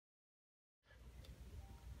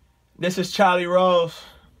This is Charlie Rose.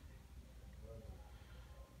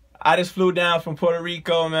 I just flew down from Puerto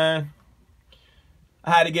Rico, man. I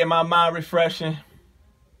had to get my mind refreshing.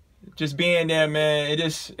 Just being there, man,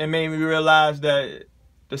 it made me realize that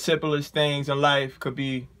the simplest things in life could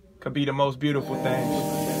be the most beautiful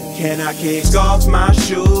things. Can I kick off my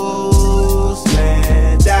shoes,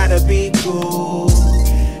 man? That'll be cool.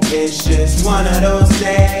 It's just one of those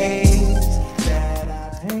days that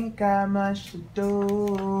I ain't got much to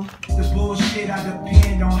do. This bullshit, I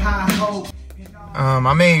depend on high hope.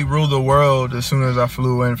 I made Rule the World as soon as I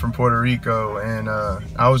flew in from Puerto Rico, and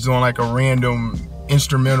I was doing like a random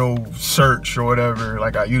instrumental search or whatever,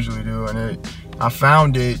 like I usually do, and I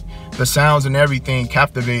found it. The sounds and everything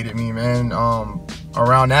captivated me, man.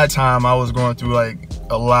 Around that time, I was going through like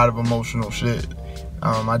a lot of emotional shit.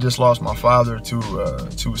 I just lost my father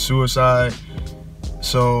to suicide,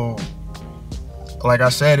 so like I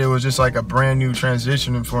said, it was just like a brand new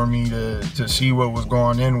transition for me to see what was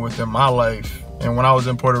going on within my life. And when I was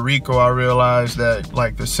in Puerto Rico, I realized that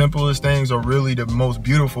like the simplest things are really the most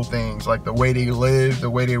beautiful things. Like the way they lived, the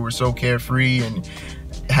way they were so carefree and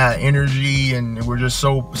had energy, and were just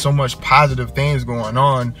so much positive things going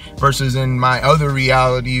on. Versus in my other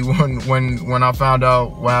reality, when I found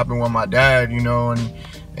out what happened with my dad, you know,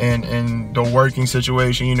 and the working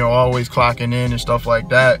situation, you know, always clocking in and stuff like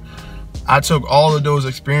that. I took all of those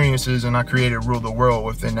experiences and I created Rule the World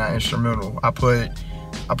within that instrumental. I put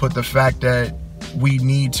the fact that we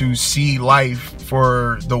need to see life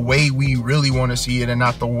for the way we really want to see it and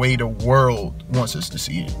not the way the world wants us to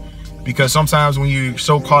see it. Because sometimes when you're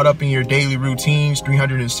so caught up in your daily routines,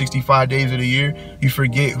 365 days of the year, you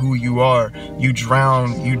forget who you are. You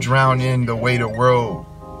drown in the way the world,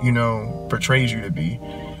 you know, portrays you to be.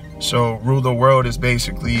 So Rule the World is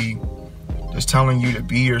basically just telling you to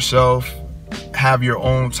be yourself, have your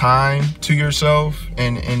own time to yourself,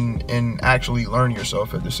 and actually learn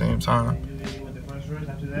yourself at the same time.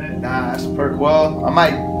 Nah, that's perfect. Well, I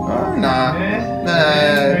might. Nah.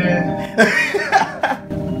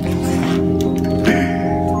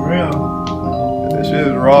 For real. This shit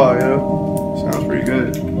is raw, yo. Sounds pretty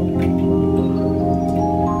good.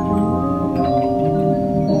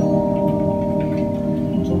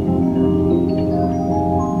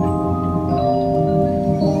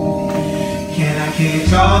 Can I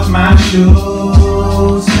kick off my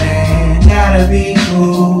shoes, man? That'll be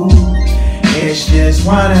cool. It's just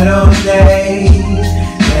one of those days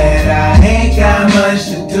that I ain't got much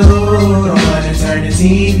to do. Don't wanna turn the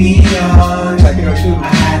TV on. I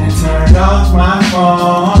had to turn off my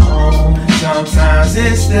phone. Sometimes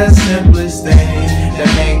it's the simplest thing that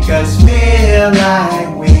make us feel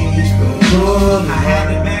like we could move. I had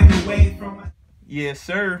to back away from my... Yes,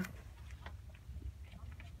 sir.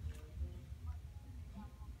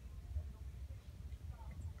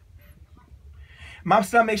 My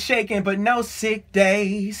stomach's shaking, but no sick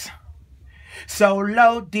days. So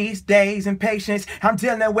low these days, impatience. I'm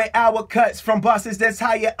dealing with hour cuts from bosses that's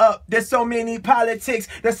higher up. There's so many politics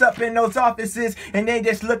that's up in those offices, and they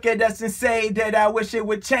just look at us and say that I wish it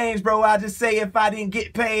would change, bro. I just say if I didn't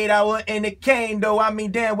get paid, I wouldn't have came, though. I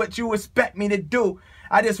mean, damn, what you expect me to do?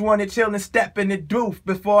 I just want to chill and step in the booth.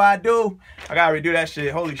 Before I do, I gotta redo that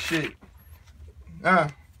shit. Holy shit.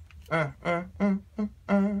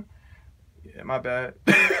 Yeah, my bad.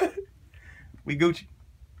 We Gucci.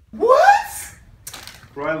 What?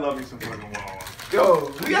 Bro, I love me some fucking Wawa.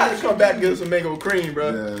 Yo, we gotta come back and get some mango cream,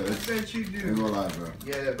 bro. Yeah, I said you do. ain't gonna lie, bro.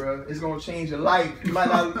 Yeah, bro. It's gonna change your life. You might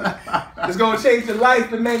not. It's gonna change your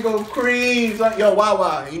life. The mango cream. Yo,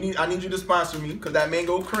 Wawa, I need you to sponsor me, cause that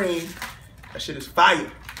mango cream, that shit is fire.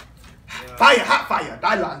 Yeah. Fire, hot fire.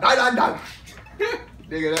 Dylan.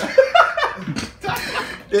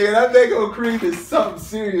 Nigga, that mango cream is something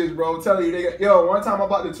serious, bro. I'm telling you, nigga. Yo, one time I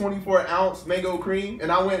bought the 24-ounce mango cream, and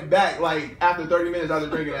I went back, like, after 30 minutes after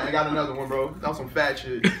drinking it, I got another one, bro. That was some fat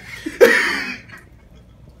shit.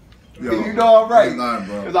 Yo, you know I'm right. it's not,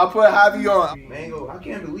 bro. Because I put Javi on. Mango, I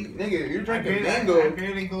can't believe, nigga, you're drinking mango. I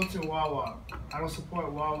barely go to Wawa. I don't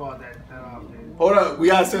support Wawa that often. Hold up, we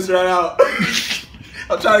gotta censor that out.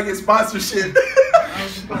 I'm trying to get sponsorship. I don't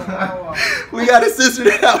support Wawa. We gotta censor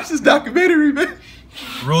that out. It's this documentary, man.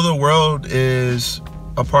 Rule the World is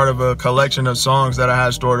a part of a collection of songs that I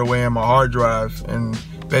had stored away in my hard drive, and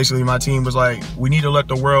basically my team was like, we need to let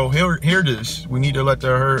the world hear this. We need to let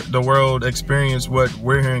the world experience what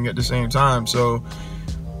we're hearing at the same time. So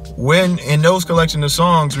when in those collection of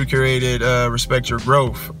songs, we created Respect Your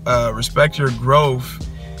Growth. Respect Your Growth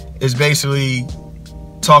is basically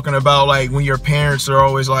talking about like when your parents are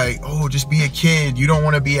always like, oh, just be a kid, you don't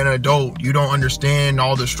want to be an adult, you don't understand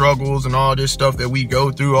all the struggles and all this stuff that we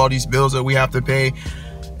go through, all these bills that we have to pay.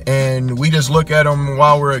 And we just look at them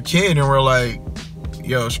while we're a kid and we're like,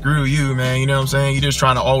 yo, screw you, man. You know what I'm saying? You're just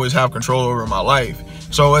trying to always have control over my life.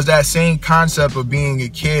 So it's that same concept of being a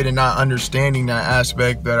kid and not understanding that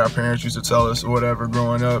aspect that our parents used to tell us or whatever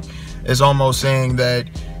growing up. It's almost saying that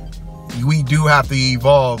we do have to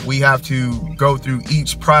evolve. We have to go through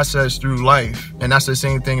each process through life. And that's the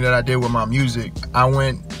same thing that I did with my music. I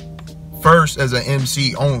went first as an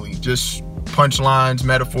MC only, just punchlines,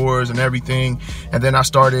 metaphors, and everything. And then I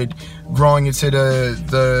started growing into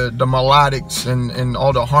the melodics and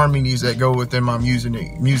all the harmonies that go within my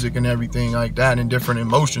music and everything like that, and different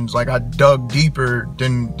emotions. Like I dug deeper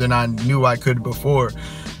than I knew I could before.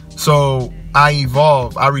 So I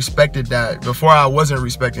evolved. I respected that. Before I wasn't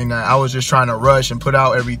respecting that. I was just trying to rush and put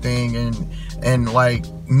out everything, and like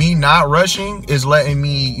me not rushing is letting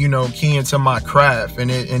me, you know, key into my craft,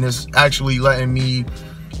 and it's actually letting me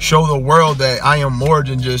show the world that I am more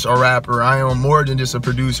than just a rapper. I am more than just a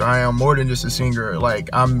producer. I am more than just a singer. Like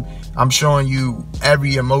I'm showing you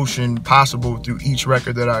every emotion possible through each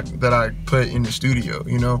record that I put in the studio,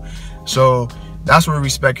 you know? So that's what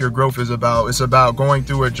Respect Your Growth is about. It's about going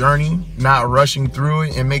through a journey, not rushing through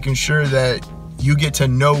it, and making sure that you get to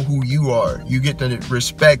know who you are. You get to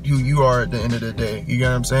respect who you are at the end of the day. You get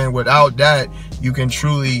what I'm saying? Without that, you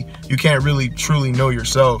can't really truly know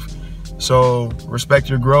yourself. So Respect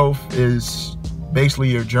Your Growth is basically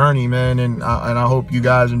your journey, man, and I hope you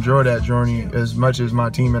guys enjoy that journey as much as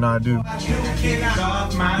my team and I do. You kick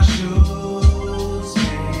off my shoes,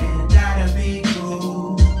 man, that'll be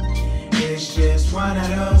cool. It's just one of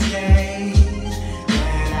those days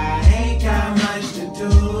when I ain't got much to do.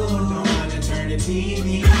 Don't wanna turn the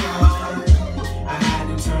TV on. I had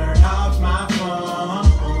to turn off my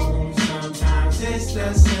phone. Sometimes it's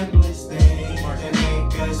the simplest thing that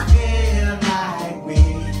make us feel like we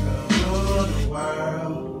could rule the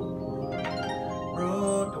world.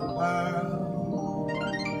 Rule the world.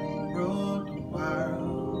 Rule the world.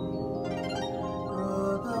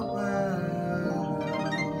 Rule the world.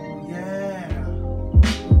 Yeah.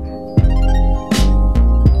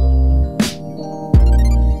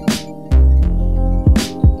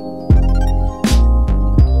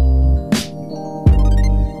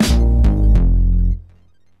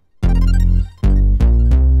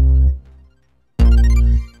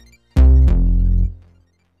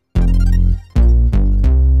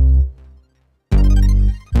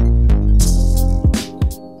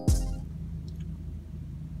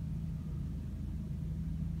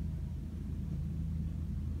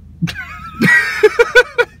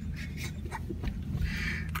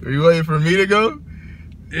 Are you waiting for me to go?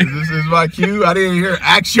 This is my cue. I didn't hear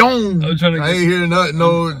action. I didn't hear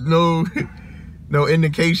no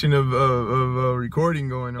indication of recording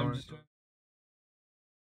going on.